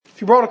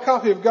If you brought a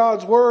copy of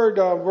God's Word,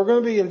 we're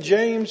going to be in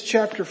James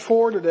chapter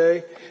 4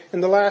 today, in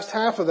the last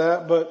half of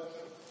that, but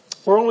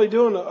we're only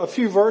doing a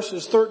few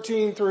verses,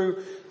 13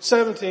 through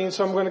 17,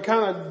 so I'm going to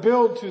kind of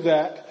build to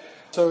that.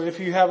 So if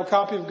you have a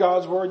copy of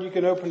God's Word, you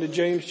can open to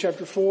James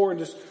chapter 4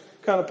 and just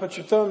kind of put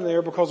your thumb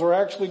there, because we're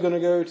actually going to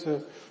go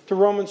to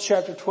Romans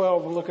chapter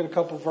 12 and look at a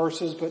couple of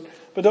verses,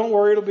 but don't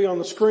worry, it'll be on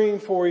the screen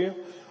for you.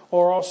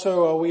 Or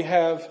also we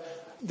have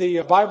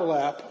the Bible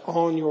app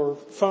on your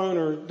phone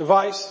or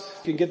device.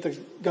 You can get the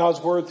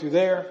God's Word through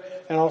there,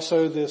 and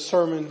also the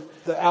sermon,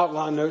 the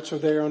outline notes are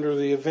there under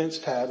the events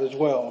tab as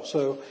well.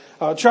 So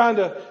trying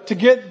to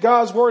get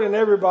God's Word in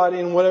everybody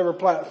in whatever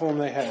platform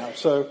they have.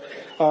 So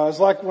it's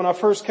like when I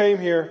first came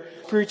here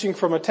preaching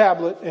from a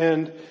tablet,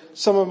 and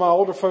some of my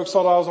older folks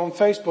thought I was on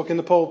Facebook in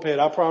the pulpit.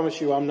 I promise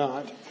you I'm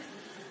not.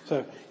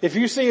 So if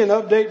you see an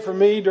update from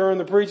me during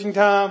the preaching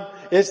time,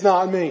 it's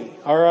not me.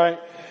 All right.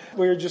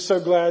 We're just so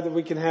glad that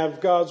we can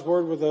have God's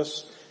Word with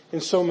us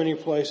in so many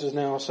places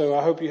now. So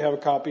I hope you have a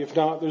copy. If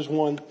not, there's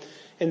one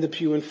in the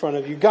pew in front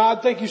of you.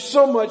 God, thank you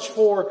so much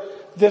for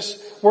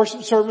this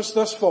worship service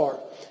thus far.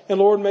 And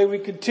Lord, may we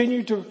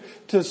continue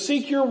to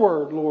seek your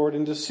Word, Lord,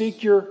 and to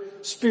seek your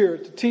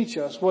Spirit to teach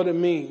us what it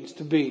means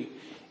to be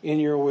in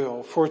your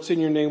will. For it's in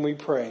your name we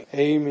pray.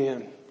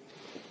 Amen.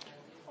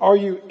 Are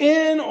you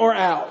in or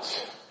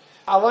out?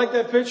 I like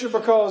that picture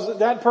because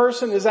that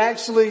person is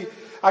actually,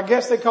 I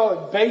guess they call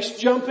it base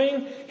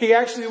jumping. He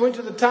actually went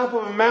to the top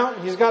of a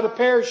mountain. He's got a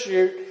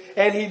parachute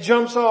and he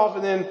jumps off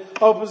and then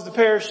opens the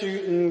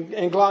parachute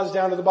and glides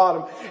down to the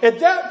bottom. At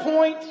that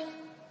point,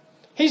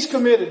 he's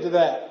committed to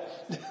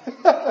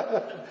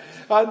that.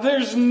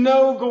 There's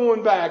no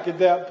going back at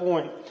that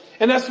point.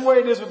 And that's the way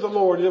it is with the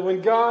Lord.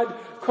 When God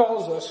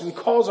calls us and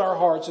calls our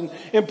hearts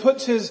and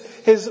puts his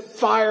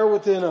fire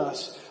within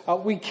us,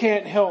 we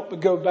can't help but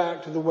go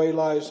back to the way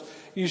lives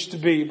used to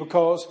be,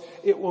 because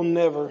it will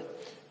never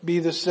be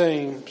the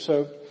same.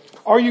 So,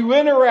 are you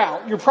in or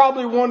out? You're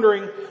probably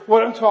wondering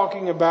what I'm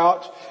talking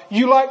about.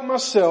 You, like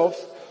myself,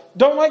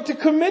 don't like to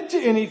commit to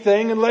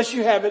anything unless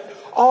you have it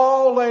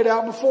all laid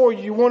out before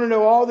you. You want to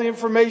know all the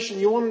information.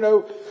 You want to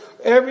know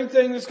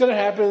everything that's going to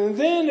happen. And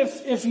then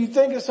if you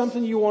think it's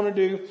something you want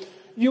to do,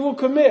 you will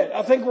commit.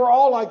 I think we're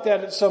all like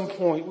that at some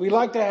point. We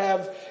like to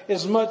have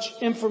as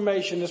much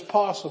information as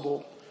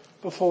possible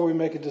before we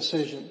make a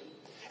decision.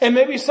 And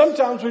maybe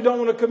sometimes we don't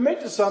want to commit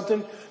to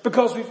something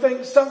because we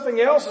think something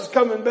else is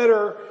coming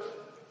better,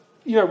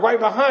 right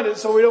behind it.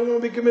 So we don't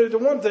want to be committed to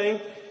one thing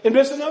and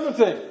miss another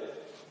thing.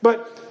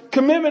 But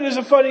commitment is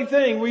a funny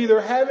thing. We either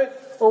have it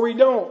or we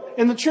don't.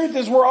 And the truth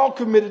is, we're all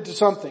committed to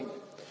something.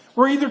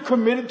 We're either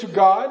committed to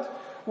God,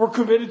 we're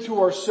committed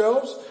to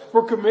ourselves,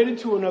 we're committed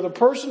to another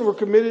person, we're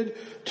committed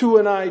to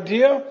an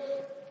idea.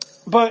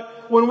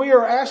 But when we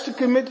are asked to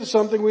commit to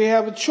something, we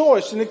have a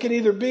choice, and it can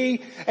either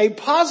be a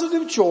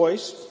positive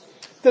choice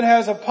that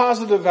has a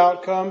positive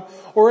outcome,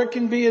 or it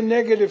can be a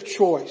negative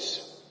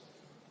choice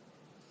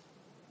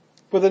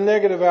with a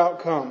negative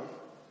outcome,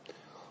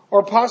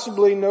 or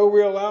possibly no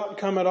real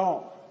outcome at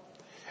all.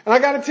 And I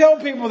got to tell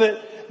people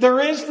that there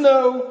is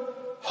no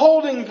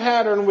holding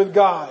pattern with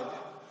God.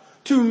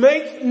 To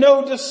make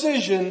no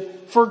decision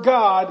for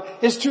God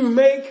is to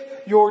make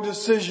your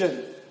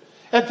decision.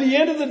 At the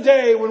end of the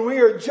day, when we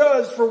are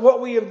judged for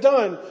what we have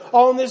done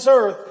on this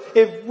earth,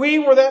 if we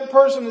were that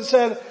person that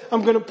said,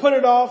 I'm going to put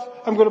it off,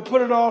 I'm going to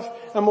put it off,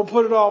 I'm going to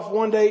put it off,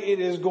 one day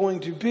it is going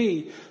to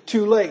be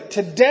too late.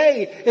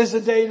 Today is the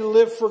day to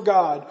live for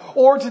God,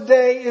 or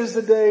today is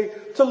the day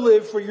to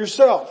live for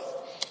yourself.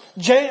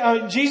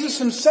 Jesus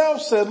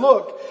himself said,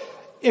 look,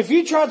 if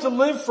you try to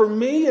live for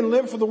me and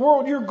live for the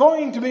world, you're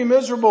going to be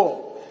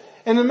miserable.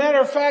 And as a matter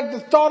of fact, the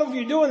thought of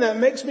you doing that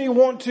makes me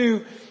want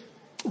to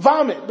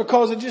vomit,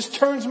 because it just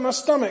turns my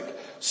stomach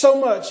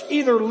so much.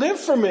 Either live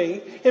for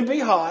me and be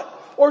hot,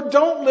 or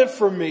don't live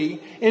for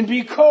me and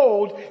be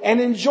cold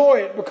and enjoy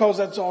it, because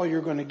that's all you're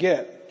going to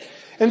get.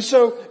 And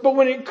so, but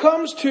when it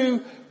comes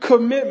to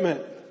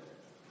commitment,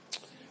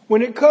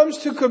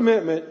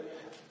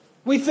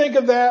 we think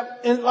of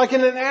that like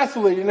in an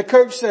athlete, and the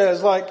coach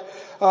says, like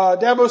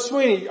Dabo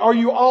Swinney, are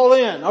you all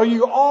in? Are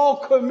you all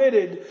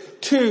committed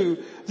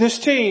to this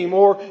team?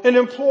 Or an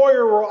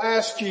employer will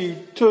ask you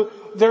to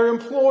their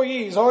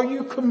employees, are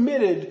you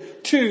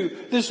committed to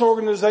this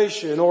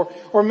organization?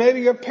 Or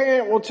maybe a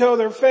parent will tell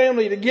their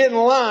family to get in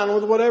line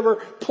with whatever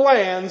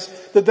plans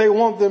that they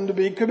want them to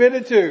be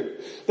committed to.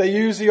 They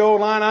use the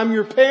old line, I'm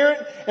your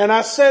parent and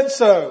I said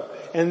so.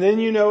 And then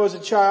as a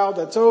child,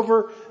 that's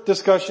over,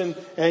 discussion,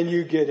 and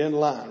you get in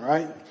line,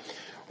 right?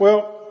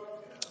 Well,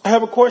 I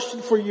have a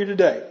question for you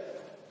today.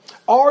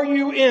 Are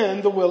you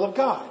in the will of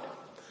God?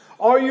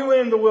 Are you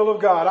in the will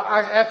of God?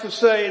 I have to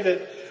say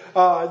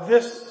that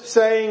this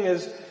saying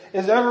is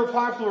ever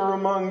popular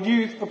among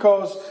youth,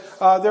 because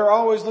they're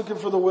always looking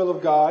for the will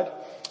of God.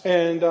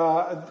 And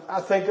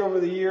I think over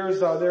the years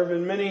there have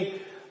been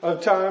many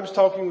times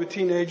talking with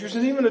teenagers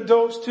and even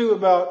adults too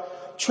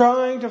about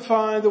trying to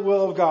find the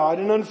will of God.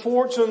 And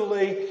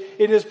unfortunately,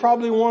 it is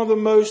probably one of the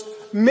most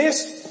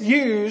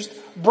misused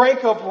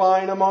breakup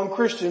line among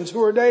Christians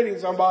who are dating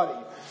somebody.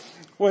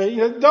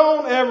 Well,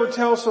 don't ever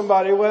tell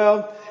somebody,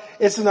 well,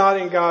 it's not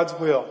in God's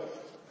will.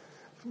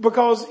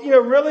 Because,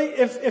 really,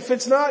 if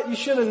it's not, you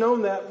should have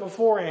known that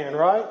beforehand,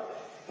 right?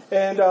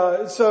 And,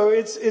 so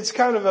it's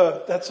kind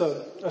of that's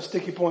a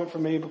sticky point for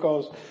me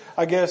because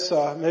I guess,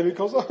 maybe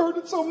because I heard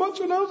it so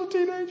much when I was a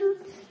teenager.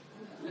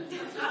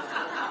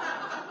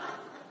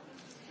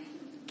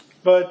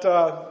 But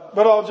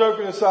all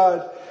joking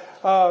aside,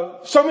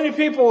 so many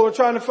people are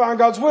trying to find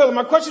God's will. And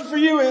my question for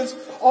you is,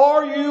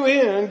 are you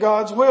in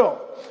God's will?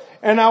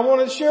 And I want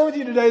to share with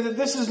you today that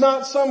this is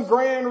not some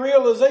grand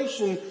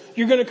realization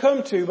you're going to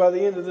come to by the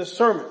end of this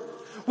sermon.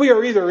 We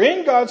are either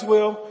in God's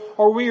will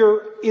or we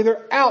are either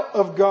out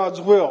of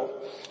God's will.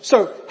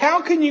 So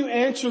how can you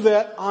answer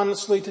that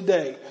honestly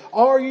today?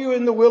 Are you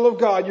in the will of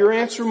God? Your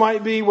answer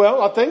might be,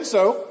 well, I think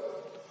so.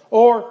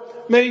 Or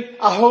maybe,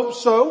 I hope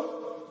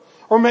so.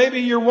 Or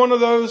maybe you're one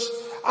of those,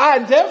 I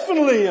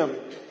definitely am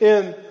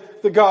in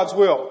the God's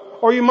will.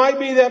 Or you might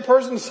be that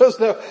person who says,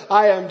 no,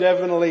 I am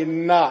definitely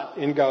not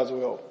in God's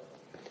will.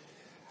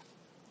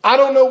 I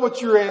don't know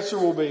what your answer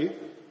will be.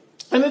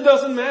 And it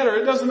doesn't matter.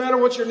 It doesn't matter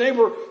what your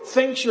neighbor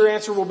thinks your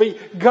answer will be.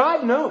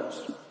 God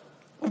knows.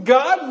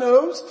 God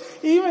knows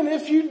even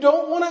if you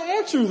don't want to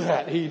answer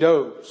that. He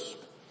knows.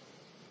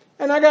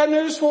 And I got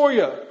news for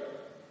you.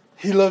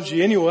 He loves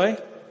you anyway.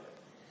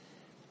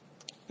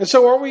 And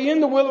so are we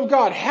in the will of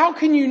God? How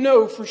can you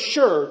know for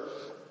sure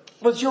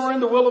that you're in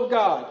the will of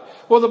God?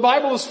 Well, the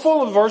Bible is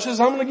full of verses.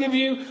 I'm going to give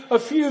you a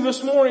few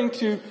this morning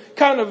to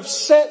kind of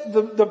set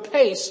the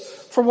pace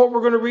for what we're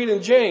going to read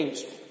in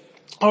James.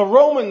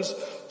 Romans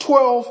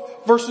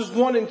 12 verses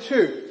 1 and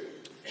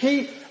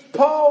 2.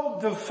 Paul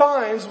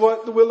defines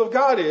what the will of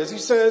God is. He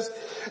says,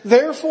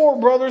 therefore,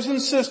 brothers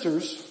and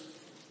sisters,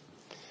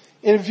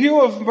 in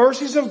view of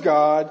mercies of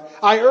God,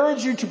 I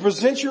urge you to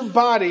present your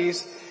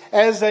bodies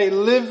as a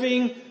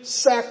living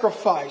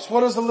sacrifice.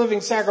 What is a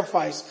living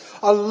sacrifice?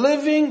 A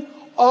living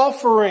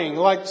offering,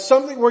 like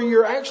something where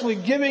you're actually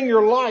giving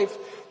your life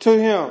to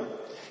Him.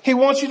 He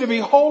wants you to be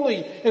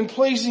holy and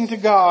pleasing to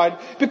God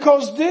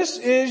because this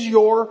is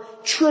your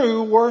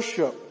true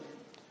worship.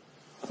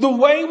 The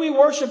way we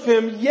worship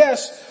Him,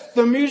 yes,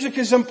 the music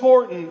is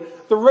important.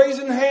 The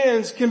raising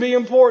hands can be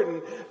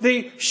important.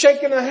 The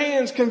shaking of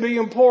hands can be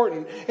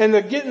important. And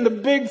the getting the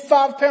big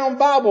 5-pound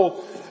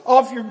Bible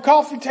off your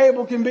coffee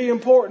table can be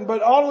important.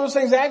 But all of those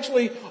things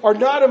actually are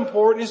not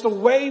important. It's the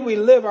way we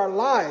live our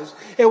lives.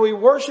 And we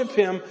worship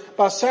Him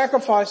by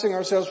sacrificing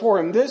ourselves for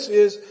Him. This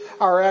is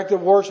our act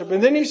of worship.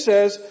 And then he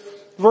says,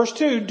 verse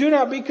 2, do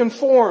not be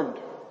conformed.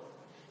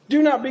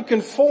 Do not be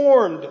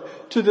conformed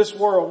to this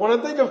world. When I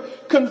think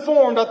of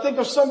conformed, I think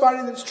of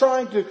somebody that's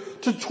trying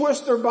to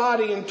twist their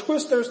body and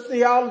twist their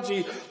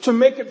theology to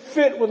make it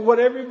fit with what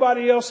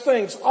everybody else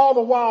thinks, all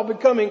the while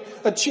becoming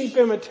a cheap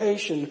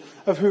imitation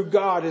of who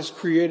God has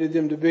created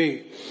them to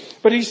be.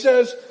 But he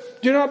says,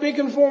 do not be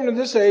conformed to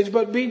this age,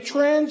 but be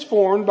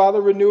transformed by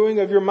the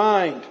renewing of your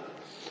mind.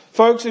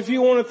 Folks, if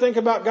you want to think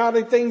about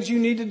godly things, you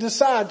need to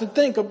decide to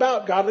think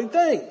about godly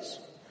things.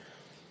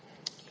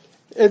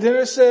 And then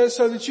it says,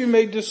 so that you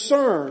may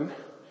discern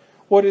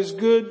what is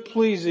good,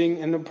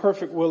 pleasing, and the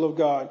perfect will of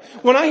God.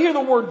 When I hear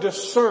the word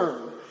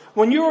discern,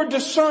 when you are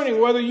discerning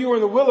whether you are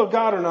in the will of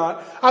God or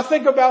not, I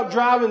think about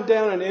driving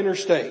down an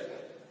interstate.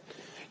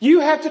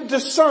 You have to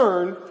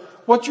discern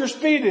what your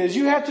speed is.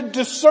 You have to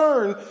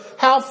discern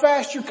how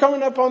fast you're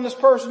coming up on this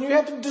person. You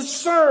have to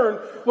discern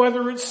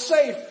whether it's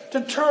safe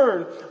to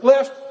turn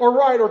left or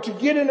right, or to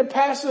get in a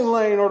passing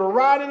lane, or to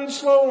ride in the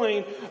slow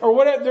lane, or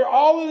whatever.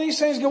 All of these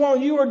things go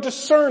on. You are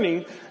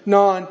discerning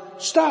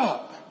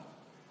non-stop.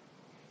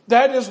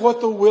 That is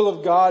what the will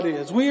of God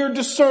is. We are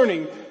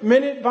discerning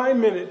minute by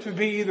minute to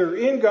be either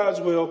in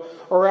God's will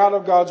or out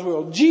of God's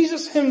will.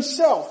 Jesus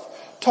Himself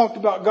talked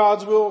about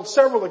God's will on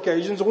several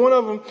occasions. One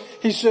of them,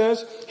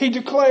 he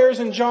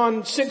declares in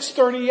John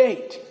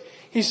 6:38,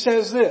 he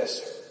says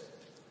this.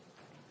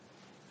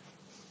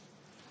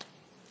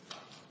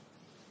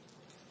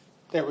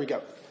 There we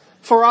go.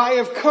 For I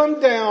have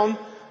come down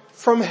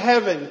from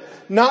heaven,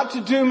 not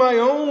to do my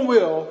own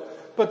will,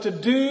 but to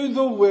do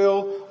the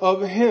will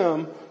of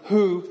Him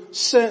who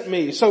sent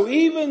me. So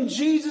even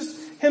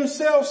Jesus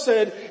Himself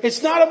said,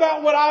 it's not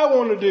about what I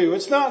want to do.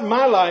 It's not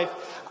my life.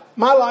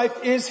 My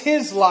life is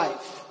His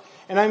life.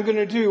 And I'm going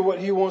to do what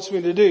He wants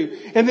me to do.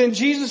 And then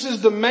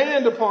Jesus'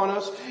 demand upon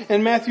us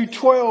in Matthew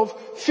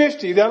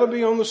 12:50, that'll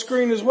be on the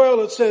screen as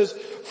well. It says,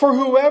 for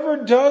whoever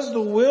does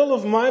the will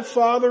of my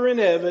Father in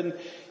heaven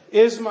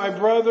is my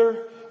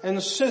brother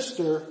and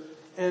sister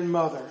and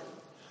mother.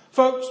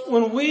 Folks,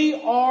 when we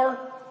are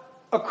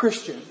a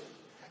Christian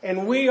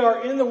and we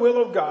are in the will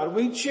of God,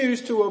 we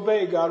choose to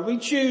obey God, we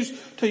choose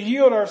to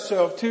yield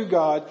ourselves to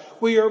God,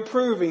 we are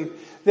proving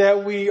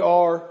that we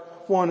are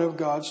one of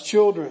God's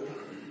children.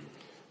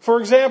 For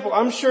example,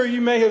 I'm sure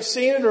you may have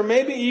seen it or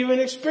maybe even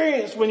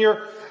experienced when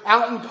you're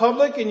out in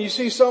public and you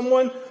see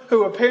someone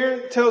who a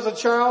parent tells a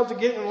child to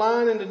get in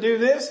line and to do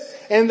this,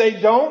 and they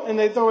don't, and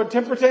they throw a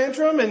temper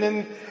tantrum, and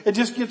then it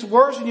just gets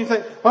worse, and you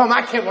think, well,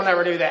 my kid will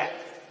never do that.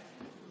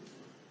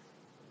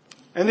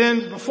 And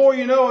then before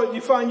you know it,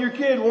 you find your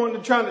kid wanting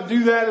to try to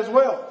do that as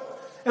well.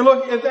 And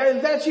look, if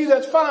that's you,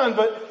 that's fine,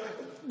 but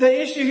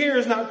the issue here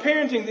is not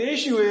parenting. The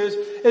issue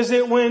is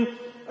that when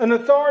an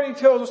authority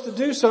tells us to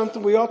do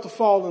something, we ought to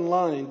fall in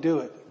line and do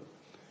it.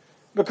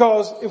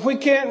 Because if we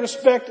can't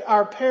respect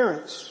our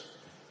parents,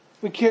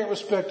 we can't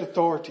respect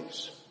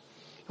authorities.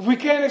 If we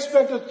can't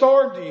expect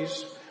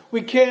authorities,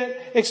 we can't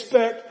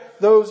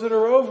expect those that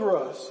are over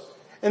us.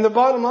 And the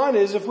bottom line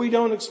is, if we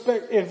don't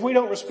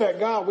respect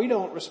God, we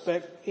don't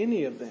respect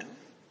any of them.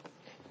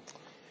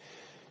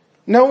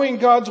 Knowing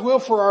God's will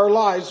for our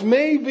lives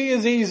may be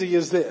as easy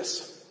as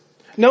this.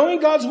 Knowing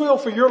God's will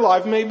for your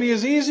life may be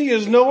as easy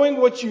as knowing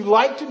what you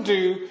like to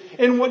do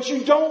and what you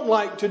don't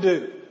like to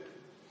do.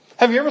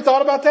 Have you ever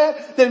thought about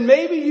that? That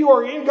maybe you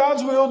are in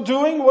God's will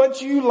doing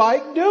what you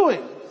like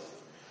doing.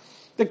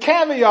 The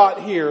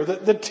caveat here,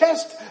 the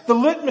test, the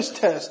litmus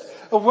test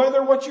of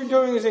whether what you're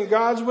doing is in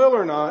God's will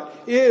or not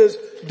is,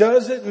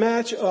 does it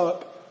match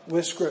up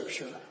with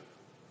Scripture?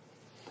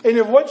 And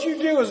if what you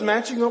do is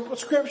matching up with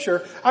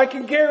Scripture, I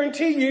can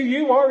guarantee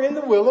you are in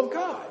the will of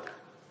God.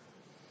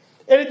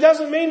 And it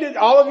doesn't mean that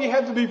all of you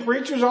have to be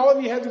preachers, all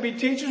of you have to be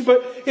teachers,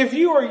 but if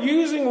you are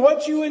using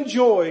what you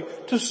enjoy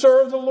to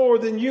serve the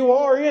Lord, then you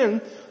are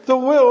in the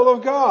will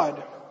of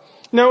God.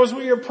 Now, as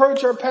we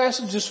approach our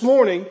passage this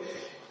morning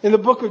in the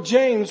book of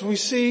James, we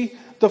see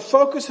the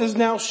focus has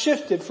now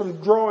shifted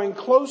from drawing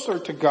closer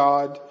to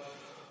God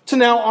to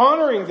now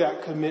honoring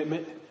that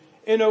commitment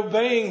and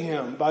obeying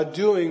Him by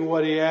doing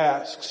what He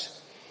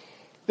asks.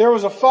 There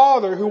was a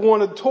father who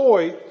wanted a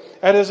toy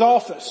at his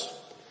office.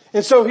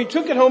 And so he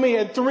took it home. He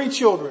had 3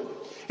 children.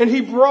 And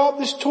he brought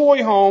this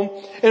toy home.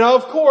 And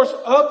of course,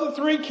 of the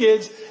 3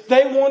 kids,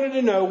 they wanted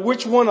to know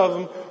which one of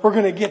them were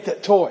going to get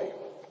that toy.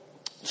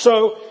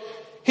 So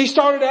he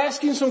started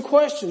asking some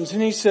questions.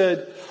 And he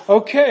said,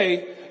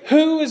 okay,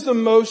 who is the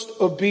most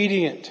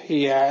obedient?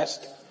 He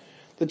asked.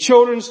 The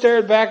children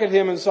stared back at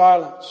him in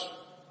silence.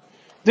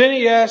 Then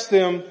he asked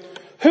them,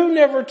 who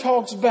never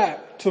talks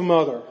back to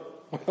mother?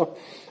 Well,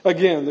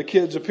 again, the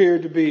kids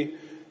appeared to be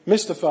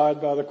mystified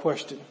by the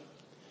question.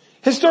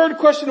 His third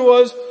question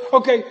was,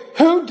 okay,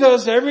 who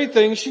does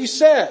everything she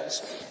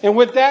says? And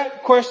with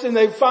that question,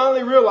 they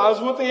finally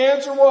realized what the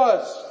answer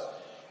was.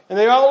 And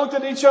they all looked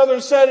at each other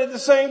and said at the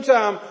same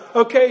time,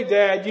 okay,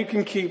 Dad, you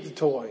can keep the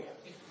toy.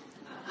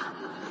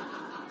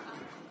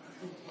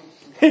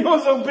 He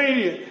was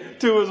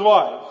obedient to his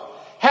wife.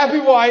 Happy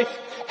wife,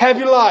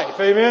 happy life.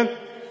 Amen.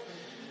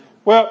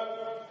 Well,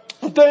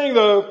 the thing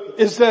though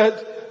is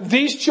that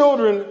these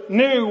children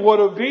knew what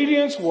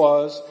obedience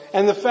was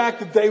and the fact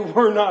that they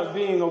were not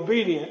being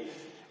obedient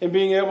and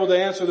being able to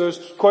answer those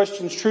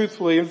questions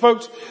truthfully. And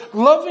folks,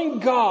 loving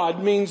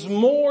God means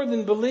more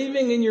than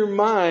believing in your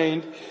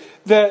mind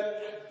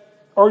that,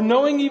 or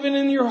knowing even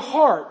in your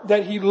heart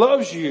that He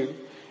loves you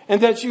and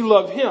that you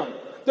love Him.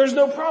 There's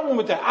no problem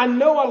with that. I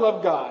know I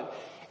love God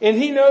and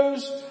He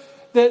knows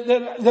that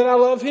I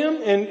love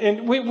Him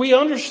and we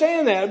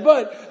understand that.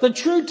 But the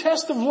true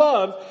test of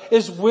love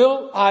is,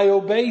 will I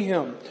obey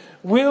Him?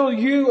 Will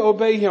you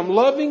obey Him?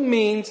 Loving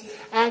means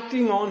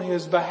acting on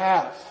His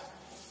behalf.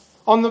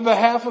 On the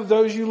behalf of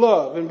those you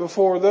love and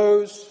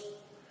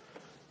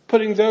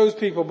putting those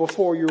people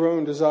before your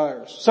own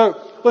desires.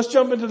 So let's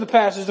jump into the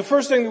passage. The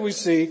first thing that we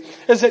see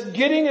is that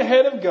getting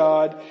ahead of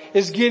God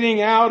is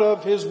getting out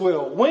of His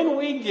will. When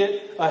we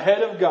get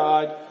ahead of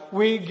God,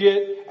 we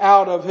get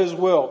out of His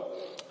will.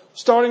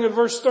 Starting at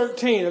verse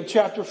 13 of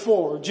chapter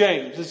 4 of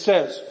James, it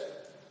says,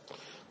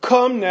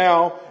 come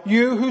now,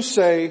 you who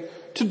say,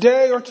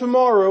 today or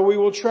tomorrow we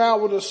will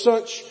travel to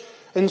such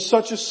and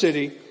such a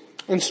city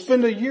and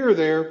spend a year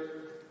there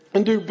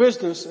and do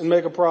business and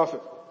make a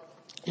profit.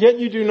 Yet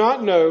you do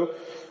not know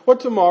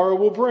what tomorrow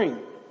will bring,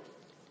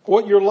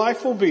 what your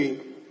life will be,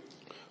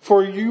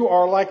 for you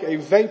are like a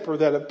vapor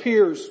that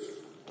appears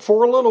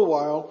for a little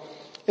while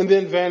and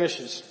then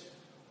vanishes.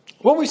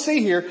 What we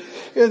see here,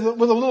 with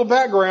a little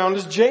background,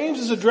 is James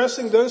is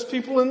addressing those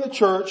people in the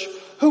church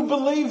who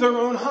believe their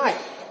own hype.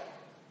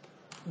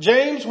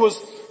 James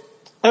was,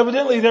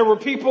 evidently there were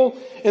people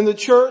in the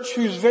church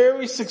whose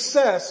very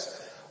success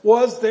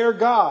was their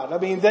God. I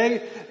mean,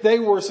 they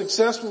were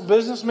successful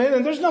businessmen,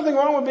 and there's nothing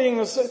wrong with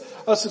being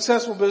a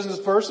successful business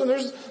person.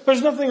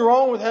 There's nothing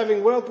wrong with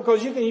having wealth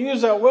because you can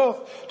use that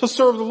wealth to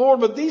serve the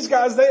Lord. But these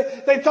guys,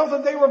 they thought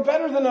that they were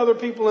better than other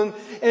people,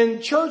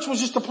 and church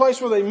was just a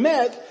place where they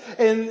met,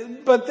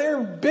 but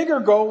their bigger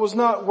goal was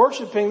not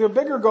worshiping. Their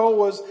bigger goal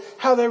was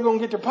how they were going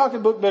to get their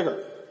pocketbook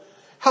bigger,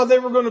 how they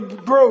were going to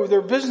grow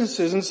their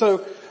businesses. And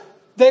so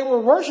they were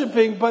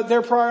worshiping, but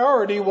their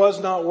priority was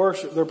not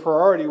worship. Their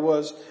priority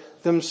was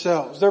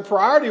themselves. Their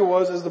priority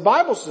was, as the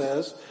Bible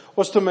says,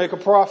 was to make a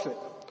profit.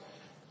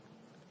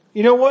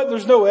 You know what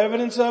there's no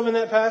evidence of in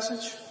that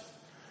passage?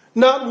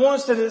 Not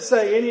once did it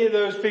say any of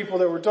those people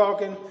that were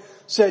talking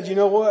said, you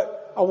know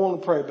what, I want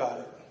to pray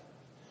about it.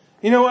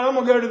 You know what? I'm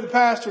going to go to the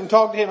pastor and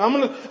talk to him. I'm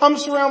going to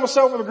surround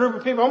myself with a group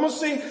of people. I'm going to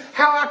see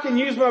how I can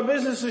use my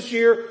business this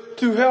year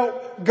to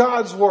help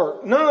God's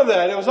work. None of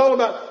that. It was all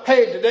about,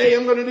 hey, today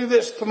I'm going to do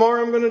this.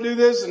 Tomorrow I'm going to do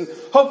this. And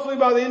hopefully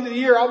by the end of the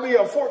year I'll be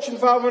a Fortune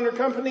 500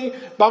 company,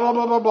 blah, blah,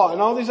 blah, blah, blah.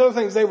 And all these other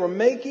things. They were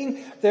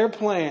making their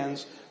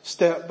plans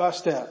step by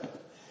step.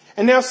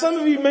 And now some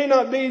of you may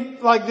not be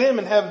like them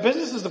and have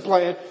businesses to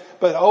plan,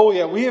 but oh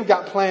yeah, we have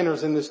got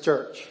planners in this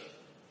church.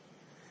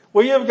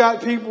 We have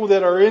got people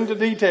that are into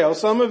detail.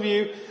 Some of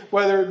you,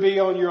 whether it be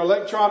on your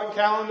electronic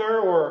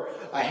calendar or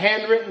a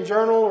handwritten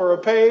journal or a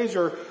page,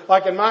 or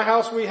like in my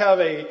house we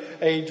have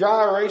a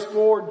dry erase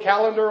board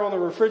calendar on the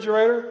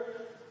refrigerator,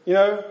 you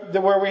know,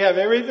 where we have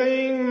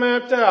everything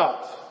mapped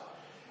out.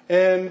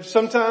 And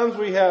sometimes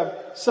we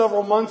have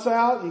several months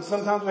out, and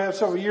sometimes we have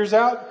several years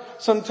out.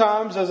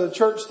 Sometimes as a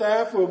church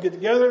staff we'll get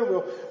together,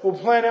 we'll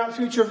plan out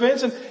future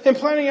events, and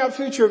planning out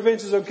future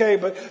events is okay,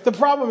 but the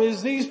problem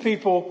is these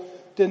people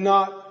did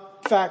not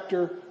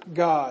factor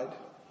God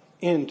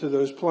into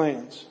those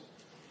plans.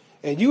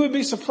 And you would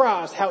be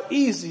surprised how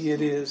easy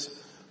it is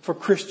for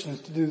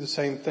Christians to do the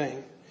same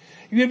thing.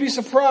 You would be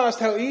surprised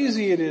how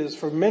easy it is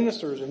for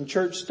ministers and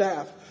church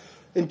staff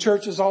in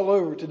churches all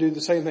over to do the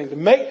same thing. To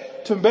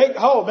make,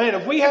 oh man,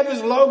 if we have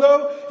this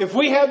logo, if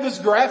we have this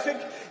graphic,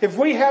 if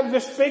we have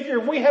this figure,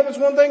 if we have this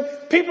one thing,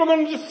 people are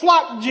going to just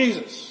flock to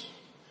Jesus.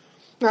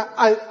 Now,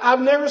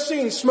 I've never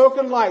seen smoke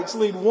and lights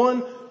lead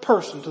one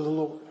person to the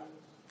Lord.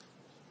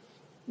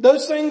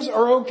 Those things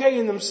are okay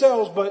in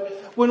themselves, but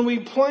when we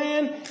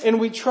plan and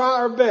we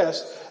try our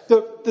best,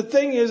 the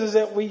thing is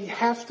that we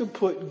have to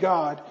put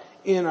God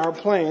in our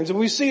plans. And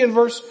we see in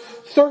verse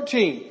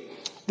 13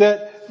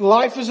 that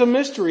life is a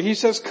mystery. He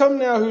says, come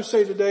now who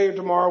say today or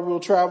tomorrow we'll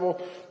travel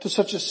to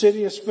such a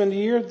city and spend a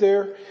year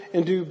there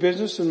and do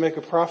business and make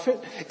a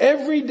profit.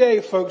 Every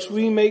day, folks,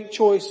 we make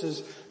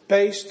choices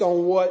based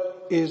on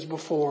what is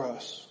before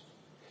us.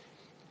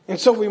 And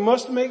so we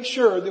must make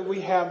sure that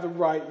we have the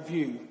right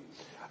view.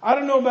 I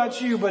don't know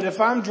about you, but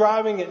if I'm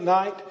driving at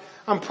night,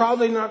 I'm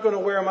probably not going to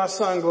wear my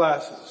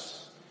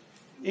sunglasses.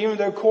 Even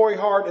though Corey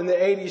Hart in the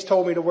 80s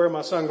told me to wear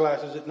my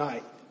sunglasses at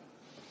night.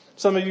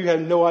 Some of you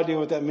have no idea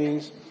what that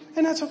means,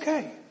 and that's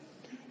okay.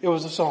 It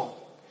was a song.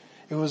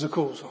 It was a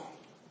cool song.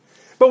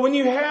 But when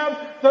you have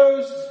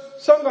those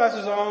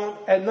sunglasses on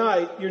at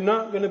night, you're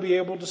not going to be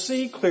able to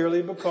see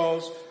clearly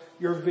because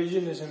your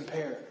vision is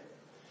impaired.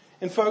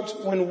 And folks,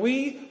 when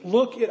we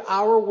look at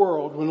our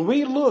world, when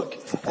we look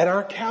at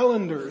our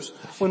calendars,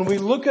 when we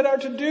look at our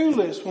to-do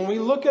list, when we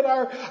look at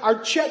our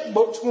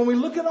checkbooks, when we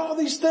look at all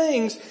these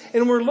things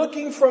and we're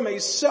looking from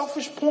a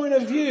selfish point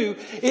of view,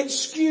 it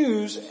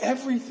skews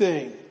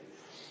everything.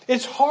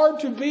 It's hard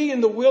to be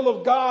in the will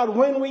of God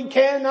when we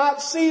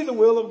cannot see the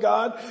will of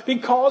God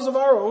because of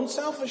our own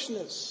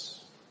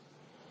selfishness.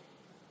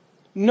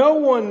 No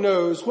one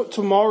knows what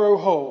tomorrow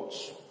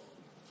holds.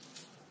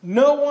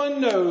 No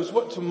one knows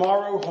what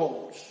tomorrow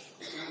holds.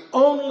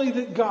 Only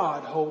that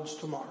God holds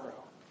tomorrow.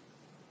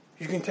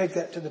 You can take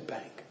that to the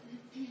bank.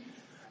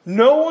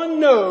 No one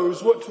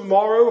knows what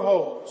tomorrow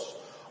holds.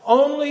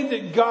 Only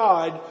that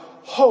God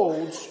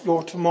holds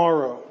your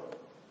tomorrow.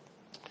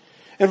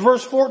 In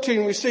verse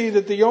 14 we see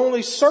that the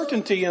only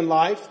certainty in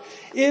life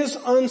is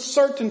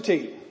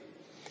uncertainty.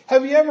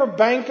 Have you ever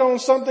banked on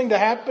something to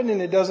happen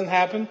and it doesn't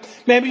happen?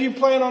 Maybe you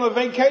plan on a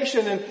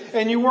vacation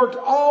and you worked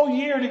all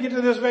year to get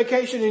to this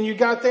vacation and you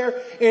got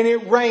there and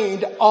it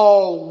rained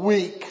all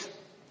week.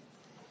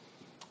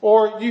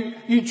 Or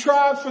you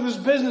tried for this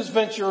business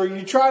venture, or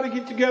you try to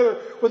get together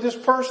with this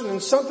person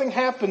and something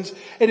happens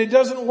and it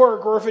doesn't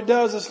work, or if it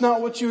does, it's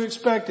not what you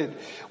expected.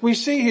 We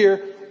see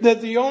here that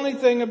the only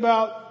thing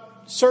about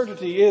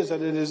certainty is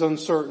that it is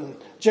uncertain.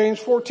 James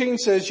 14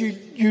 says,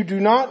 you do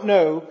not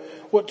know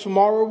what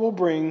tomorrow will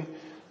bring,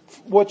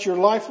 what your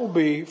life will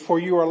be, for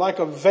you are like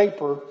a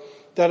vapor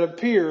that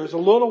appears a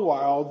little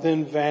while,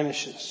 then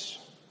vanishes.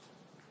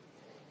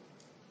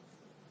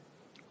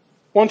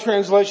 One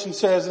translation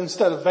says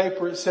instead of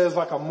vapor, it says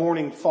like a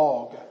morning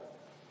fog.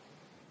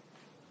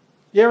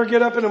 You ever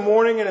get up in the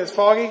morning and it's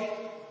foggy?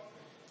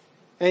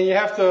 And you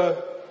have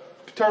to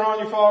turn on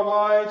your fog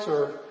lights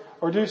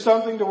or do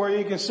something to where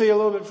you can see a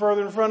little bit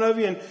further in front of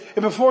you.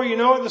 And before you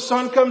know it, the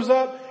sun comes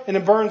up and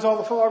it burns all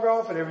the fog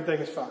off and everything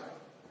is fine.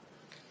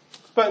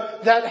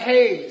 But that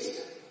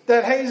haze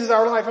is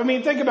our life. I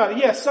mean, think about it.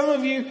 Yes, some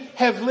of you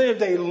have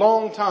lived a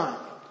long time.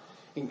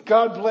 And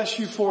God bless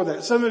you for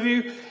that. Some of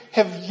you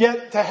have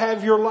yet to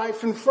have your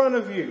life in front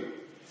of you.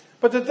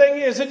 But the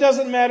thing is, it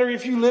doesn't matter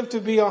if you live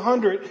to be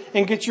 100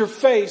 and get your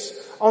face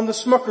on the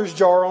Smucker's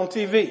jar on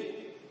TV.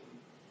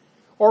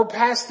 Or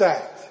past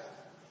that.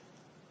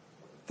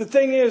 The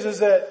thing is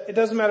that it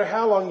doesn't matter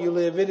how long you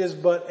live, it is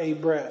but a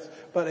breath,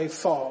 but a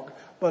fog,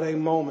 but a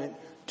moment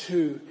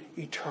to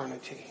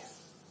eternity.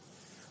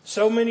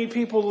 So many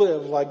people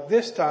live like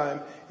this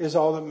time is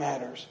all that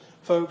matters.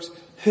 Folks,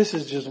 this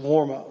is just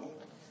warm up.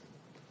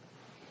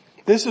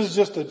 This is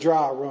just a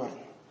dry run.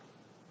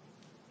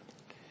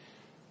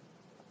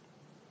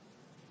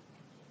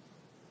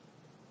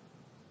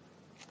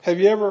 Have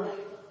you ever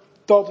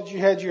thought that you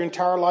had your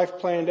entire life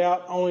planned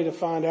out only to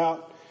find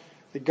out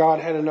that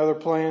God had another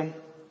plan?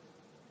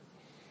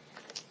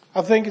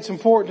 I think it's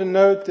important to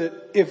note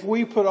that if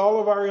we put all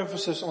of our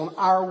emphasis on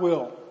our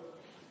will,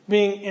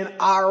 being in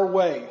our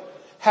way,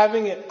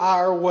 having it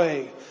our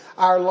way,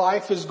 our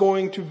life is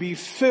going to be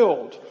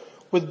filled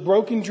with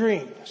broken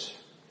dreams,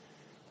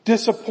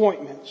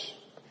 disappointments,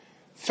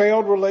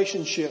 failed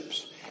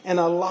relationships, and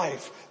a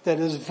life that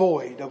is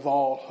void of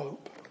all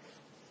hope.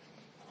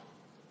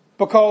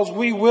 Because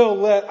we will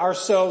let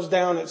ourselves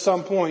down at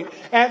some point.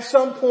 At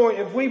some point,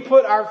 if we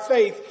put our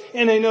faith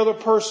in another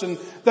person,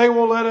 they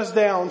will let us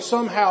down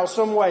somehow,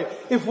 some way.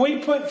 If we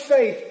put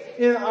faith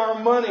in our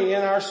money,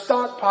 in our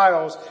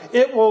stockpiles,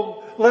 it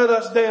will let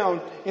us down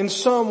in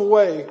some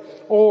way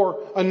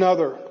or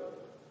another.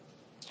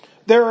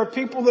 There are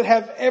people that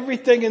have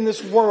everything in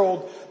this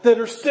world that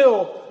are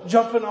still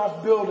jumping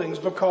off buildings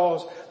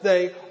because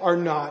they are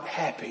not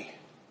happy.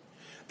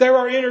 There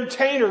are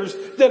entertainers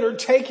that are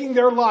taking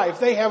their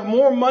life. They have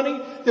more money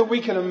than we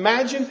can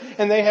imagine,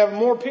 and they have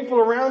more people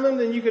around them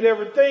than you could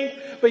ever think,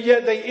 but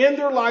yet they end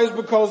their lives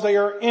because they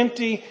are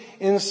empty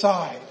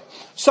inside.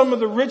 Some of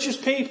the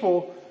richest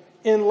people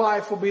in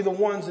life will be the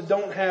ones that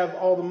don't have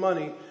all the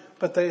money,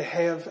 but they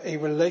have a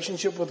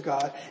relationship with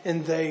God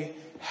and they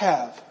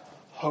have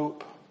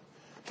hope.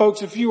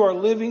 Folks, if you are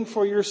living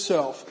for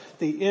yourself,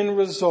 the end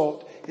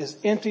result is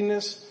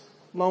emptiness,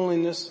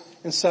 loneliness,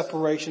 and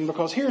separation.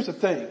 Because here's the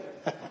thing.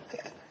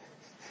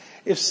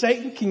 If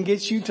Satan can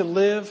get you to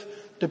live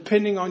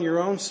depending on your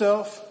own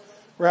self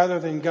rather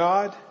than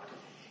God,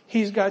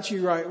 he's got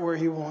you right where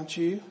he wants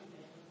you.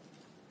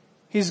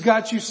 He's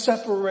got you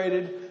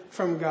separated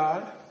from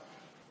God.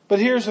 But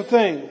here's the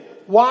thing.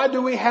 Why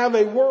do we have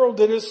a world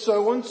that is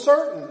so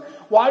uncertain?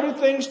 Why do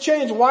things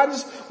change? Why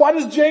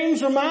does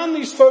James remind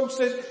these folks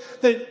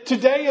that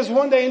today is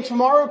one day and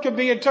tomorrow could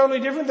be a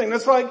totally different thing?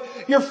 That's like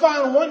you're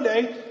fine one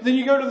day, then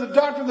you go to the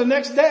doctor the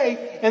next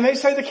day and they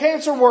say the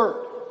cancer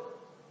word.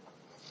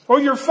 Or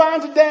you're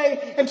fine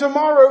today and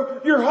tomorrow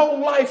your whole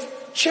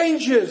life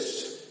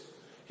changes.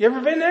 You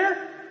ever been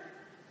there?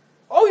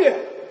 Oh yeah.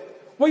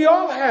 We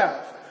all have.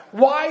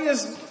 Why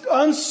is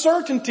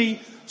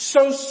uncertainty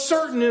so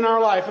certain in our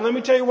life? And let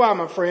me tell you why,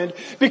 my friend.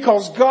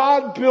 Because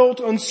God built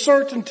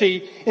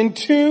uncertainty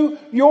into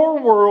your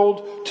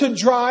world to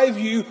drive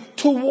you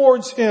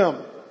towards Him.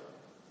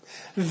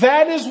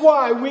 That is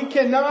why we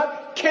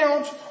cannot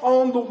count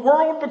on the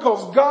world,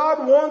 because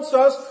God wants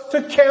us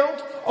to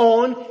count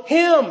on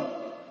Him.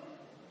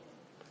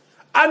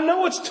 I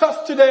know it's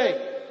tough today.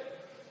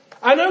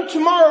 I know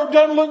tomorrow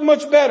doesn't look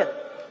much better.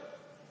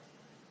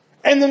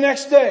 And the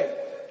next day.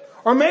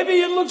 Or maybe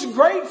it looks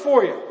great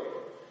for you.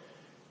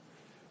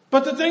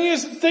 But the thing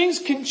is, things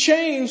can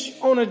change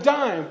on a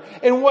dime.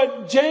 And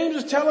what James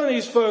is telling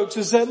these folks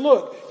is that,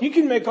 look, you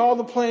can make all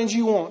the plans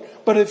you want,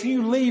 but if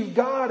you leave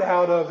God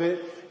out of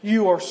it,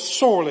 you are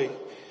sorely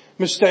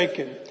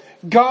mistaken.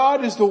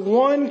 God is the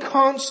one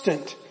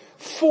constant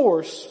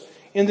force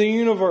in the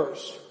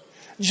universe.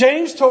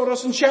 James told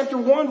us in chapter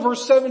 1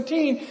 verse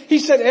 17, he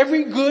said,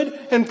 every good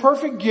and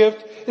perfect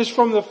gift is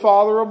from the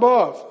Father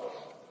above,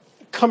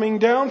 coming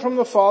down from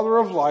the Father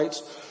of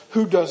lights,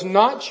 who does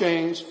not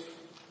change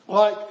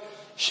like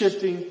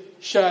shifting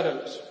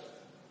shadows.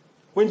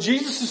 When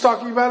Jesus is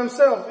talking about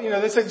himself,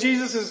 they said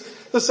Jesus is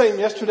the same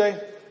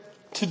yesterday,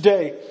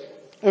 today,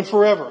 and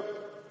forever.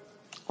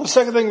 The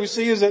second thing we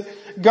see is that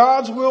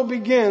God's will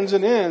begins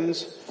and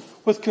ends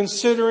with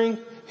considering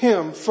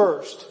Him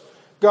first.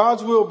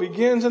 God's will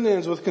begins and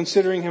ends with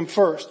considering Him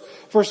first.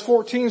 Verse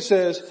 14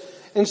 says,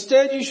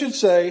 instead you should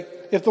say,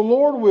 if the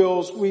Lord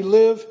wills, we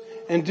live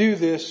and do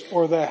this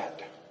or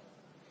that.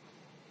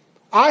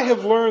 I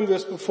have learned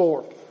this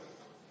before.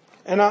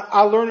 And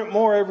I learn it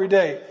more every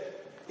day.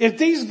 If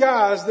these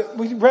guys that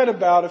we read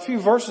about a few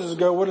verses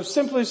ago would have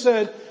simply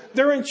said,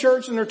 they're in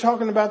church and they're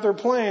talking about their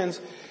plans,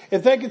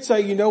 if they could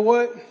say, you know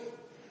what?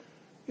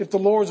 If the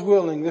Lord's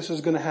willing, this is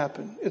going to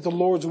happen. If the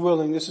Lord's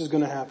willing, this is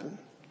going to happen.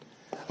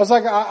 It's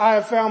like I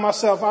have found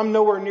myself, I'm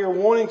nowhere near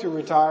wanting to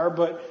retire,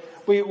 but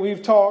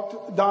we've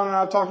talked, Don and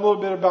I have talked a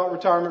little bit about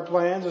retirement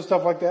plans and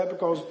stuff like that,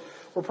 because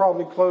we're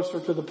probably closer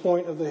to the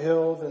point of the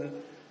hill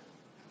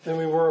than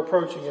we were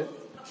approaching it.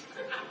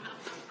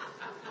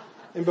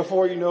 And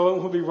before you know it,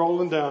 we'll be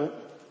rolling down it.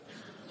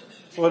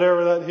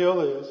 Whatever that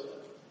hill is.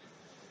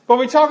 But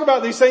we talk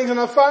about these things, and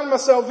I find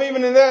myself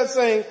even in that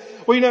saying,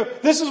 well,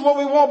 this is what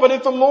we want, but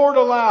if the Lord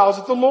allows,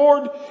 if the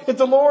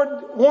Lord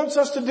wants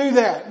us to do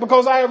that,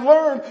 because I have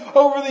learned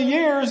over the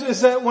years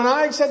is that when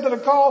I accepted a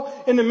call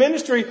in the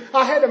ministry,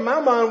 I had in my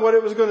mind what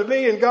it was going to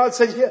be, and God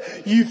said,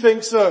 yeah, you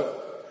think so.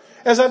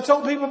 As I've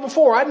told people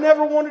before, I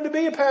never wanted to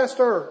be a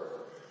pastor.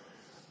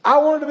 I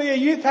wanted to be a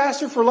youth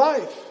pastor for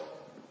life.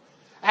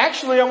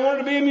 Actually, I wanted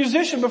to be a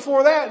musician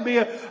before that and be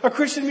a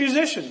Christian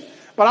musician.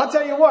 But I'll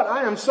tell you what,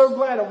 I am so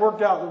glad it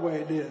worked out the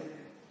way it did.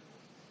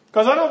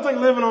 Because I don't think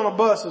living on a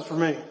bus is for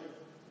me.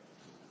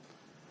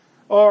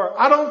 Or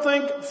I don't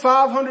think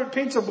 500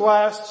 pizza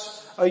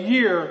blasts a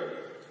year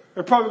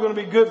are probably going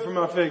to be good for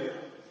my figure.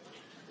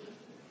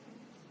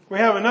 We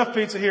have enough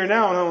pizza here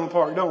now in Home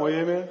Park, don't we?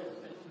 Amen?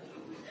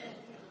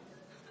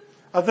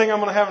 I think I'm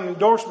going to have an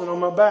endorsement on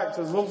my back that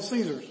says Little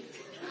Caesars.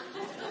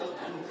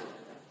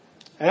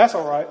 And that's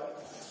all right.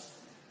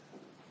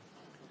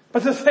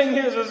 But the thing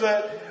is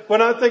that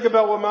when I think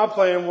about what my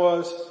plan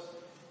was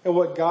and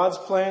what God's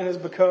plan has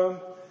become,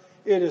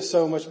 it is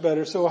so much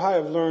better. So I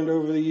have learned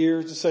over the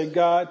years to say,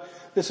 God,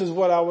 this is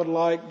what I would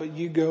like, but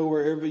you go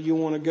wherever you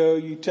want to go.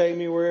 You take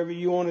me wherever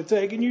you want to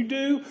take, and you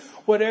do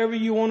whatever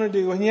you want to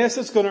do. And yes,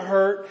 it's going to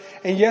hurt,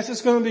 and yes,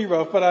 it's going to be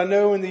rough, but I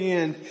know in the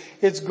end,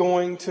 it's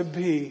going to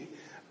be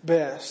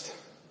best.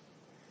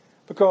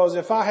 Because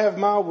if I have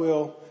my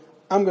will,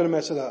 I'm going to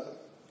mess it up.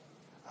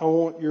 I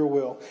want your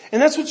will.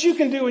 And that's what you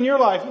can do in your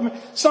life.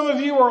 Some of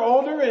you are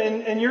older,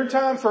 and your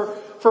time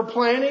for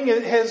planning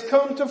has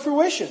come to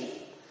fruition.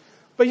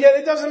 But yet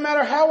it doesn't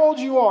matter how old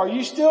you are.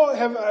 You still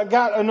have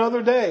got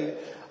another day,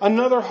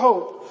 another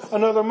hope,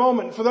 another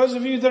moment. For those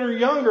of you that are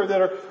younger,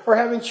 that are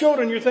having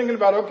children, you're thinking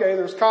about, okay,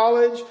 there's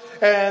college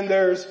and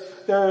there's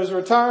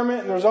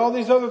retirement and there's all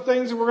these other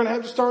things that we're going to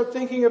have to start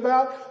thinking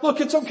about. Look,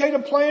 it's okay to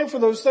plan for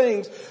those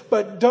things,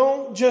 but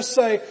don't just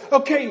say,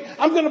 okay,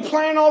 I'm going to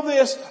plan all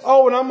this.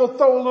 Oh, and I'm going to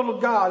throw a little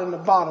God in the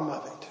bottom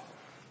of it.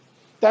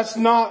 That's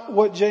not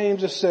what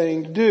James is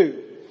saying to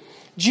do.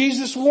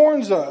 Jesus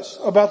warns us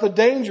about the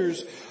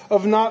dangers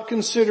of not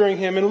considering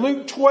Him. In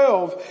Luke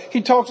 12,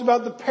 He talks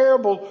about the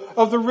parable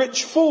of the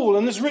rich fool.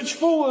 And this rich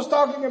fool is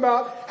talking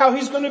about how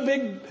he's going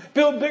to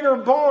build bigger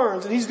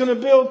barns, and he's going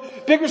to build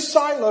bigger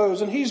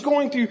silos, and he's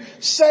going to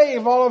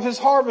save all of his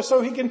harvest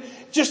so he can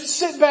just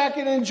sit back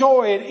and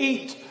enjoy and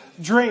eat,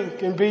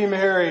 drink, and be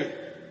merry.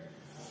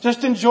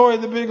 Just enjoy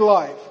the big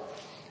life.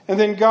 And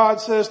then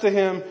God says to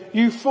him,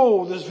 you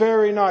fool, this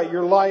very night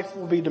your life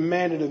will be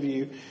demanded of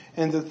you,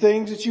 and the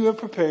things that you have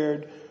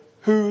prepared,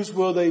 whose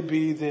will they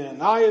be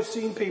then? I have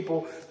seen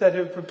people that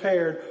have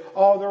prepared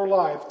all their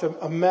life to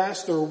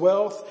amass their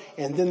wealth,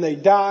 and then they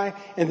die,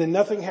 and then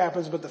nothing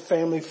happens but the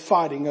family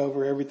fighting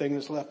over everything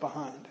that's left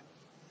behind.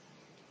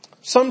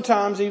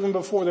 Sometimes even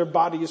before their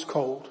body is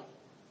cold.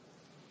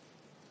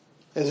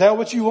 Is that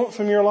what you want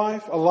from your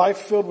life? A life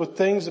filled with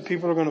things that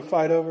people are going to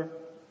fight over?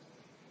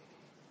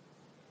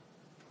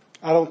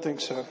 I don't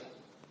think so.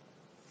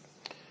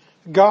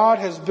 God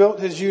has built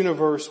His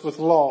universe with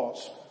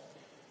laws.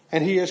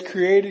 And He has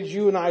created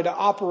you and I to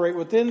operate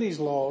within these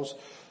laws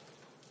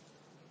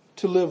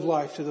to live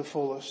life to the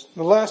fullest.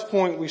 The last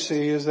point we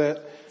see is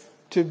that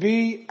to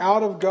be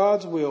out of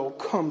God's will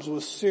comes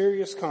with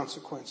serious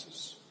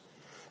consequences.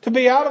 To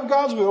be out of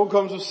God's will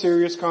comes with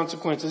serious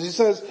consequences. He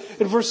says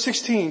in verse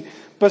 16,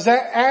 but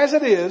as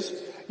it is,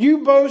 you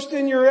boast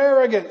in your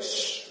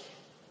arrogance,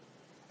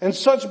 and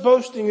such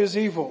boasting is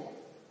evil.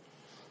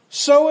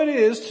 So it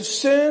is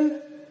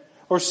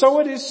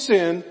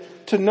sin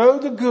to know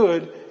the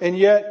good and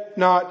yet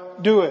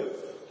not do it.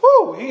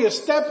 Whew, he is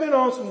stepping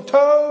on some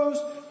toes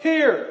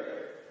here.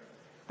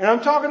 And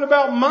I'm talking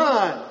about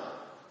mine.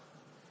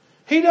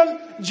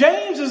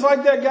 James is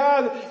like that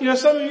guy that,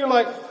 some of you are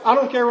like, I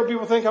don't care what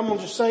people think, I'm going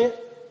to just say it.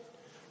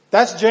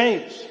 That's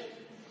James.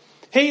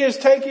 He is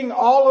taking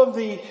all of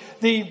the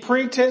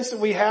pretense that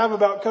we have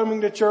about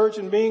coming to church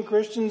and being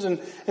Christians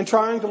and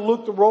trying to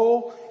look the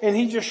role, and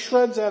he just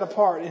shreds that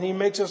apart, and he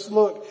makes us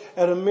look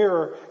at a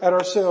mirror at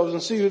ourselves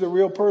and see who the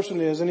real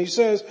person is. And he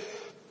says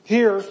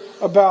here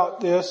about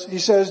this, he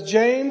says,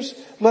 James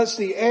lets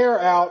the air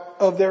out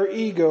of their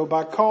ego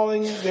by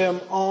calling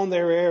them on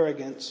their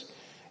arrogance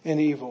and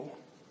evil.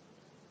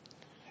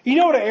 You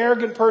know what an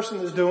arrogant person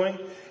is doing?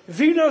 If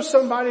you know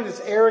somebody that's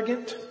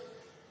arrogant,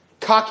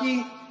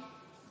 cocky,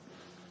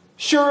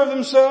 sure of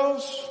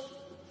themselves,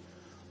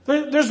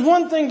 there's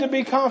one thing to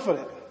be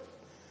confident.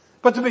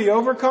 But to be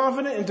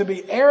overconfident and to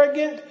be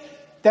arrogant,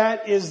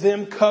 that is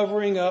them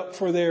covering up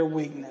for their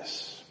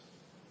weakness.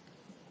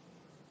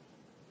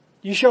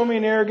 You show me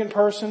an arrogant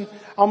person,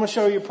 I'm going to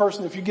show you a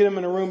person, if you get them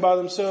in a room by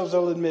themselves,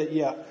 they'll admit,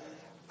 yeah,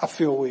 I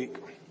feel weak.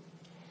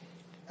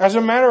 As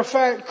a matter of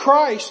fact,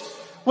 Christ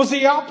was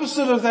the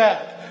opposite of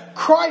that.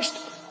 Christ,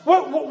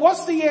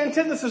 what's the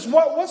antithesis?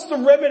 What's the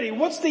remedy?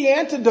 What's the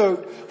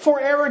antidote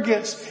for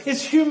arrogance?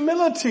 It's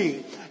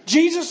humility.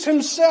 Jesus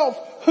Himself,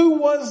 who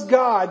was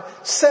God,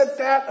 set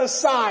that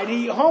aside.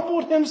 He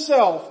humbled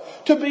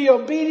Himself to be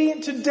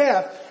obedient to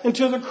death and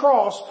to the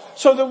cross,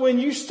 so that when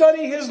you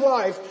study His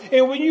life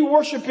and when you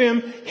worship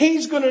Him,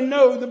 He's going to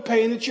know the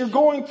pain that you're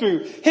going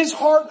through. His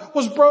heart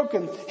was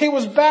broken. He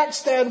was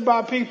backstabbed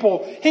by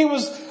people. He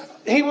was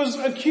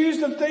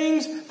accused of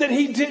things that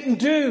He didn't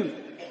do.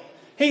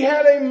 He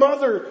had a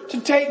mother to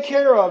take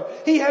care of.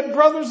 He had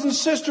brothers and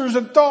sisters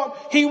that thought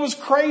he was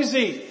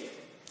crazy.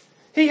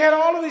 He had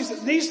all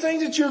of these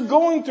things that you're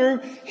going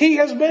through, He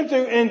has been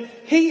through, and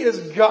He is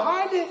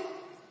God.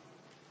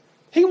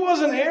 He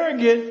wasn't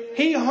arrogant.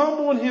 He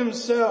humbled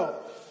Himself.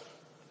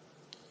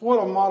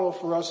 What a model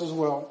for us as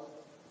well.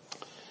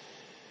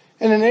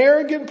 And an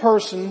arrogant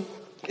person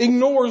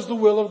ignores the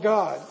will of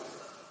God.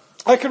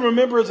 I can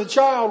remember as a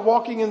child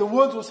walking in the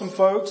woods with some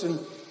folks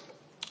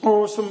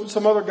or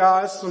some other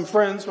guys, some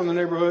friends from the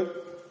neighborhood,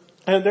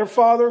 and their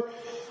father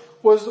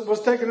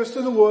was taking us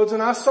to the woods,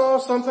 and I saw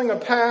something, a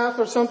path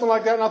or something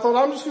like that, and I thought,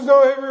 I'm just going to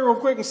go over here real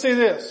quick and see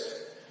this.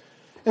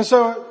 And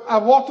so I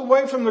walked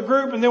away from the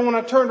group, and then when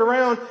I turned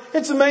around,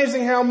 it's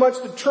amazing how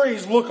much the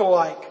trees look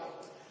alike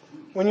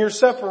when you're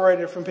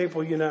separated from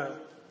people you know.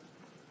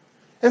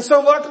 And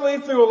so luckily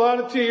through a lot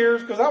of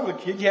tears, because I was a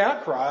kid, I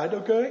cried,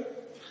 okay?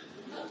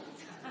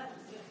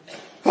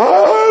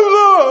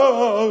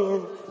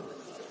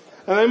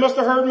 And they must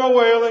have heard my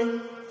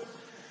wailing.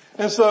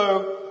 And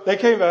so they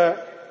came back.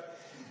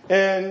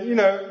 And,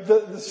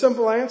 the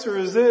simple answer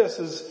is this,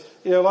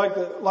 like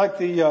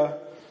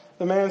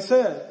the man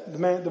said,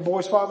 the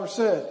boy's father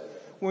said,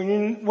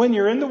 when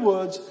you're in the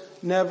woods,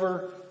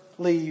 never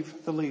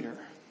leave the leader.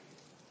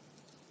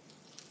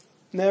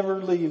 Never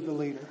leave the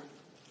leader.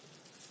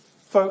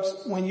 Folks,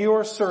 when you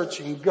are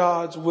searching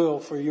God's will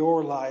for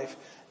your life,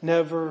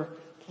 never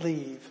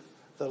leave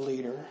the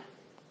leader.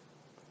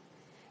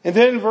 And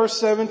then in verse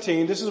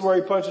 17, this is where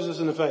he punches us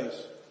in the face,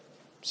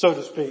 so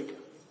to speak.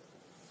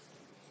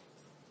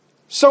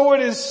 So it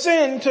is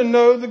sin to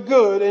know the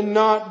good and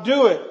not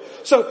do it.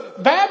 So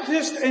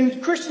Baptists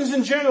and Christians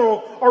in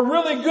general are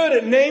really good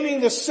at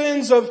naming the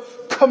sins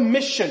of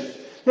commission.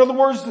 In other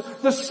words,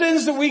 the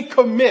sins that we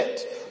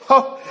commit.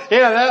 Oh,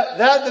 yeah,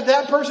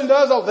 that person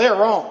does, they're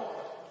wrong.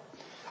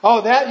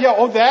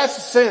 That's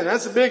a sin.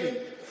 That's a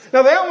biggie.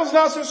 Now that one's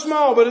not so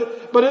small,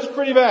 but it's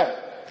pretty bad.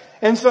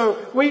 And so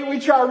we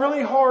try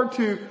really hard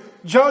to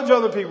judge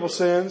other people's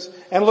sins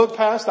and look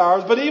past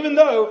ours. But even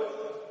though,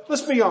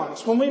 let's be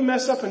honest, when we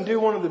mess up and do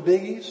one of the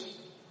biggies,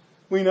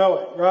 we know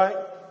it, right?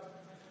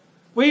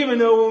 We even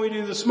know when we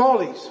do the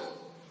smallies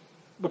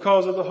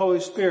because of the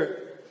Holy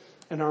Spirit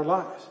in our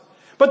lives.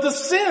 But the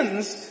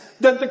sins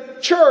that the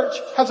church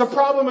has a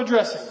problem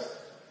addressing,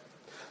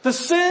 the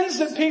sins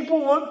that people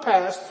look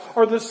past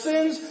are the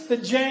sins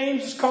that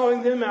James is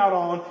calling them out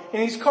on,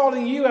 and he's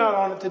calling you out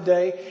on it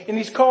today, and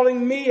he's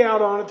calling me out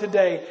on it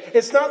today.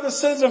 It's not the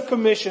sins of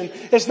commission.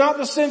 It's not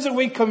the sins that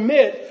we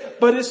commit,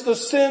 but it's the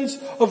sins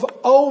of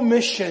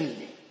omission.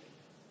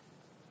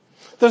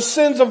 The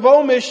sins of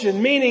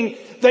omission, meaning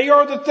they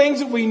are the things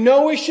that we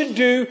know we should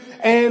do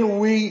and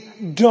we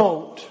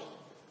don't.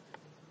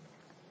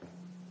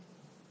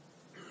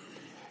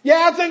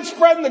 Yeah, I think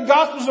spreading the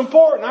gospel is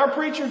important. Our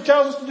preacher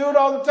tells us to do it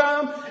all the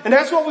time, and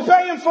that's what we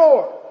pay him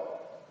for.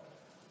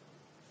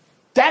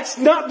 That's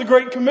not the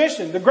Great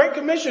Commission. The Great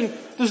Commission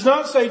does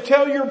not say,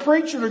 tell your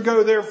preacher to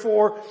go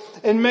therefore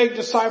and make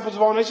disciples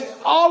of all nations.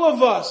 All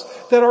of us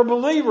that are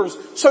believers.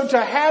 So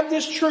to have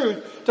this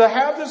truth, to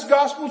have this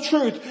gospel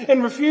truth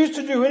and refuse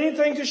to do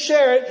anything to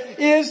share it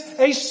is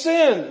a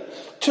sin.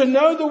 To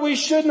know that we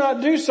should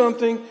not do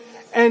something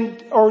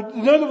or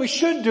know that we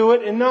should do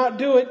it and not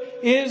do it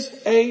is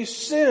a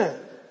sin.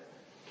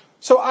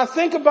 So I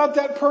think about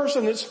that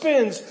person that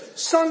spends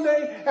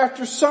Sunday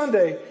after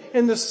Sunday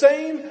in the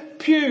same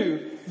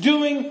pew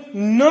doing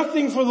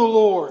nothing for the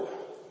Lord.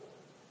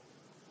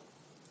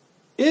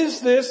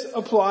 Is this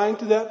applying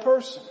to that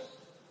person?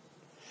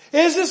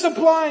 Is this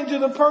applying to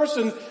the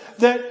person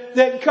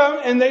that come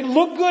and they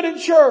look good at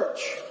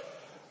church,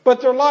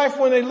 but their life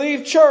when they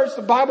leave church,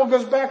 the Bible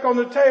goes back on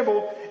the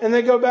table and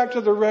they go back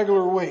to the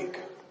regular week?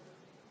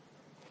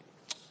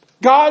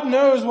 God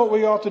knows what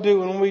we ought to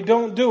do, and when we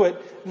don't do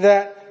it,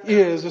 that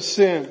is a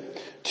sin.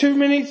 Too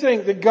many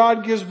think that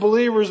God gives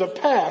believers a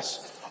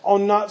pass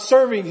on not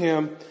serving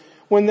Him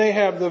when they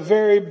have the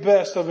very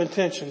best of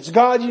intentions.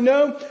 God,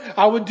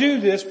 I would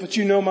do this, but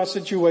you know my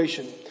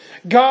situation.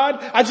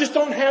 God, I just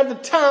don't have the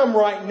time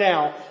right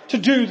now to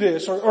do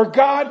this. Or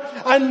God,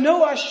 I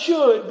know I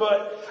should,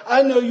 but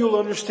I know you'll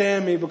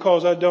understand me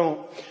because I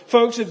don't.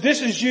 Folks, if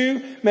this is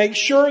you, make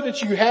sure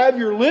that you have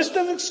your list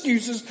of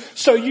excuses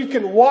so you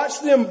can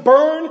watch them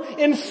burn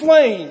in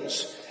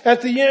flames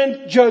at the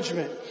end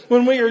judgment,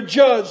 when we are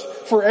judged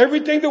for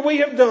everything that we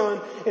have done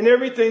and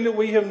everything that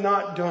we have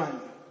not done.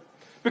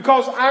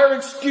 Because our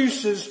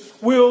excuses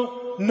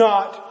will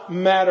not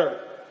matter.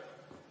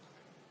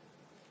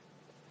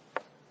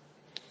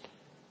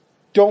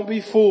 Don't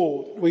be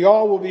fooled. We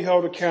all will be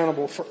held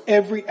accountable for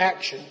every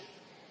action,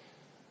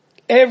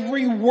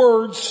 every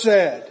word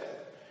said,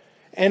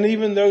 and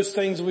even those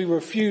things we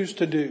refuse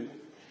to do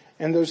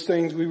and those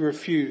things we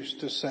refuse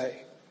to say.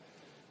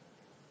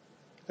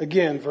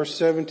 Again, verse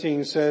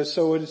 17 says,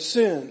 so it is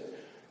sin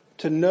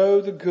to know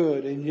the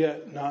good and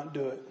yet not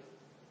do it.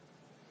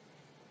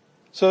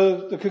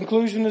 So the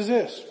conclusion is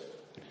this.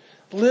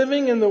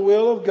 Living in the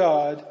will of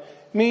God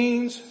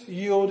means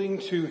yielding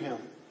to Him.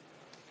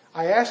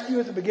 I asked you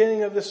at the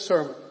beginning of this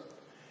sermon,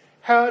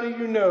 how do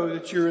you know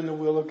that you're in the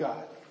will of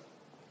God?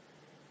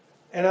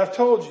 And I've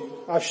told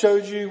you, I've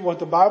showed you what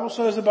the Bible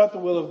says about the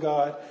will of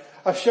God.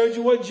 I've showed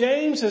you what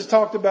James has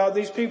talked about,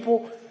 these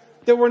people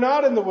that were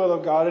not in the will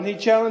of God, and he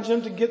challenged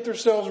them to get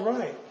themselves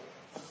right.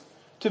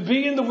 To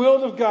be in the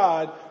will of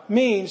God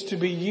means to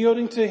be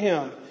yielding to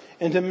Him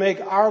and to make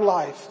our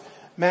life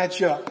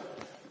match up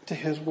to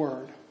His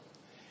Word.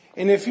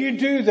 And if you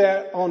do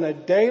that on a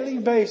daily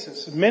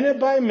basis, minute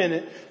by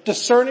minute,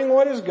 discerning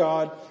what is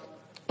God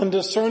and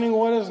discerning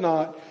what is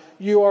not,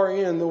 you are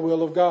in the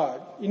will of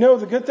God. You know what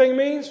the good thing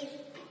means?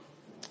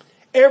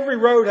 Every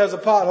road has a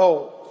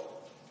pothole.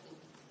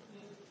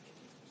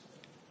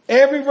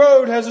 Every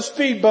road has a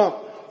speed bump.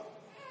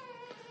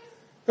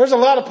 There's a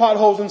lot of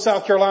potholes in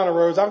South Carolina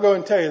roads, I'll go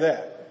and tell you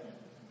that.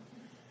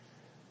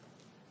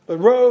 But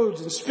roads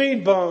and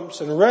speed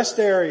bumps and rest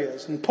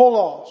areas and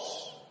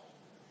pull-offs.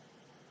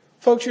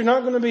 Folks, you're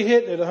not going to be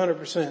hitting it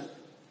 100%.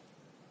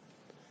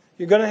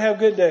 You're going to have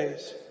good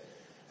days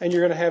and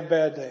you're going to have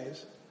bad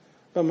days.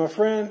 But my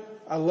friend,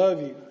 I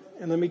love you.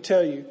 And let me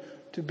tell you,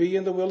 to be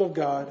in the will of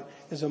God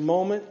is a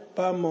moment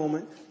by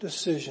moment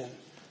decision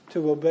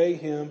to obey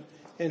Him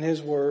and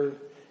His Word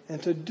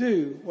and to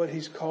do what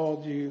He's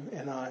called you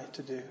and I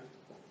to do.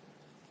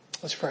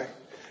 Let's pray.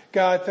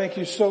 God, thank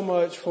you so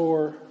much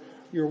for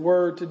your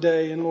word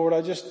today. And Lord,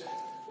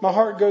 my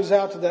heart goes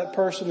out to that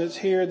person that's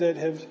here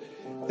that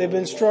they've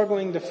been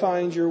struggling to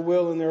find your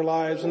will in their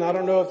lives. And I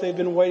don't know if they've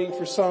been waiting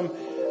for some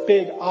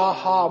big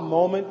aha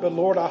moment, but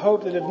Lord, I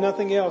hope that if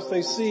nothing else,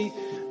 they see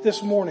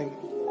this morning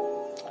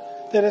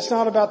that it's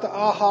not about the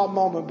aha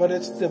moment, but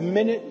it's the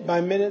minute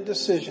by minute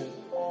decision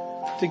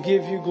to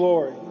give you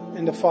glory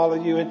and to follow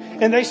you.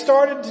 And they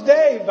started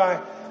today by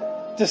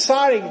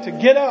deciding to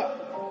get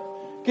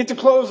up, get the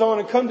clothes on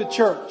and come to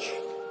church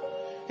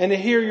and to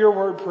hear your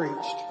word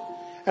preached.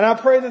 And I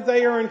pray that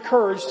they are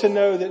encouraged to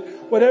know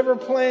that whatever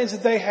plans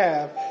that they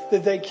have,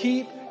 that they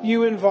keep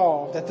you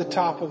involved at the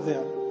top of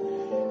them.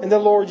 And that,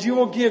 Lord, you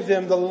will give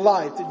them the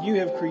life that you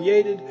have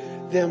created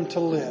them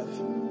to live.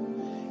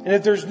 And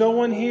if there's no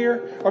one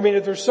here,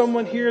 if there's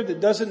someone here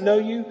that doesn't know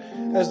you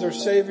as their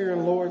Savior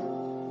and Lord,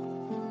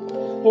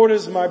 Lord, it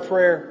is my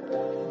prayer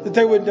that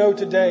they would know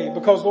today,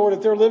 because Lord,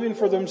 if they're living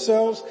for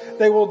themselves,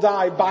 they will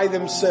die by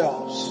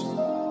themselves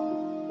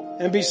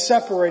and be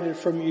separated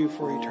from you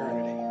for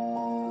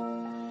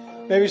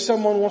eternity. Maybe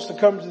someone wants to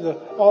come to the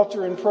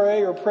altar and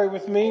pray, or pray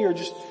with me, or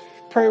just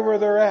pray where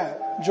they're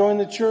at. Join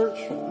the church.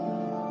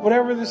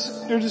 Whatever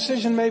their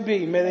decision may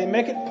be, may they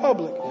make it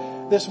public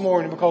this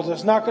morning, because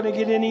it's not going to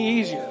get any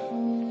easier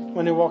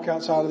when they walk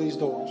outside of these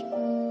doors.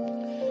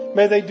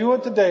 May they do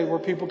it today where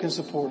people can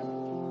support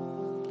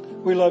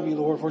them. We love you,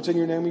 Lord, for it's in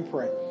your name we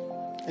pray.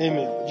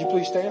 Amen. Would you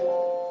please stand?